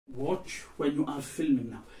Watch when you are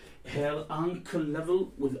filming now. Her ankle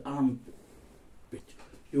level with armpit.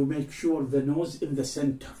 You make sure the nose in the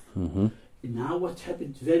center. Now what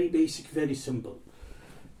happened? Very basic, very simple.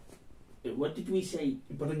 What did we say?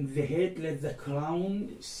 Bring the head, let the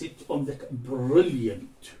crown sit on the...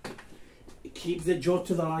 Brilliant. Keep the jaw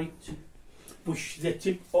to the right. Push the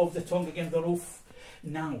tip of the tongue against the roof.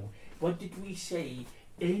 Now, what did we say?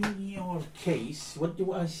 In your case, what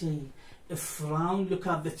do I say? A frown, look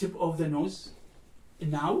at the tip of the nose.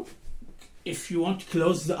 Now, if you want to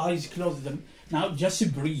close the eyes, close them. Now,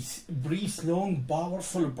 just breathe. Breathe long,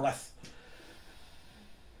 powerful breath.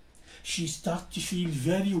 She starts to feel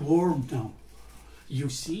very warm now. You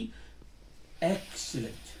see?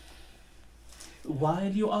 Excellent.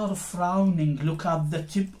 While you are frowning, look at the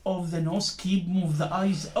tip of the nose. Move the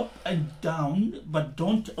eyes up and down, but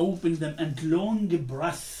don't open them, and long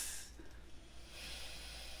breath.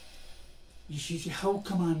 You see, how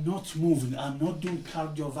come I'm not moving? I'm not doing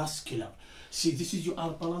cardiovascular. See, this is, you are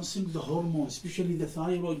balancing the hormone, especially the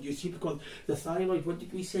thyroid. You see, because the thyroid, what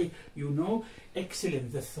did we say? You know,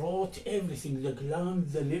 excellent. The throat, everything, the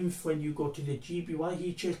gland, the lymph, when you go to the GP, why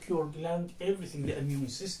he check your gland, everything, the immune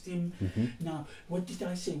system. Now, what did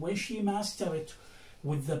I say? When she master it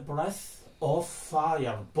with the breath of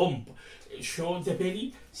fire, boom, show the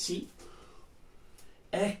belly, see?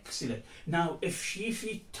 Excellent. Now, if she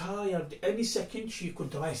feels tired any second, she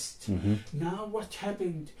could rest. Now, what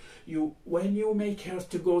happened? When you make her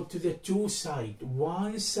to go to the two side,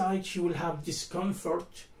 one side she will have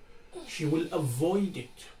discomfort. She will avoid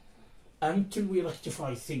it until we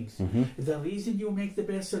rectify things. The reason you make the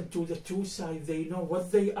person to the two side, they know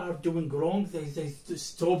what they are doing wrong. They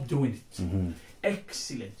stop doing it.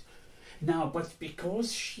 Excellent. Now, but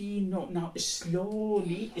because she know now,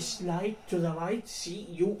 slowly slide to the right. See,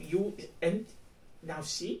 and now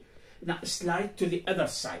see, now slide to the other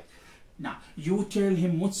side. Now you tell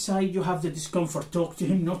him what side you have the discomfort. Talk to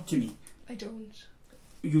him, not to me. I don't.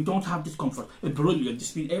 You don't have discomfort. Brilliant.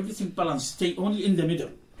 This means everything balanced. Stay only in the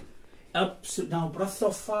middle. Up. Now breath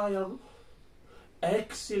of fire.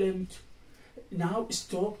 Excellent. Now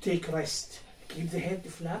stop. Take rest. Keep the head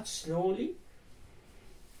flat slowly.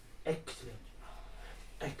 Excellent.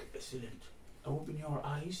 Excellent. Open your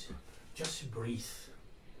eyes. Just breathe.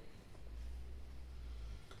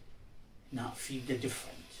 Now feel the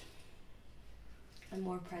difference. I'm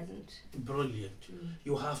more present. Brilliant.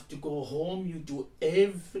 You have to go home. You do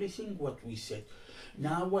everything what we said.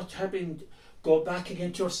 Now what happened? Go back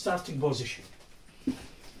again to your starting position.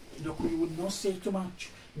 Look, we will not say too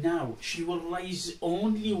much. Now she will raise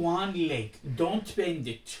only one leg. Don't bend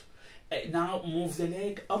it. Now move the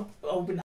leg up, open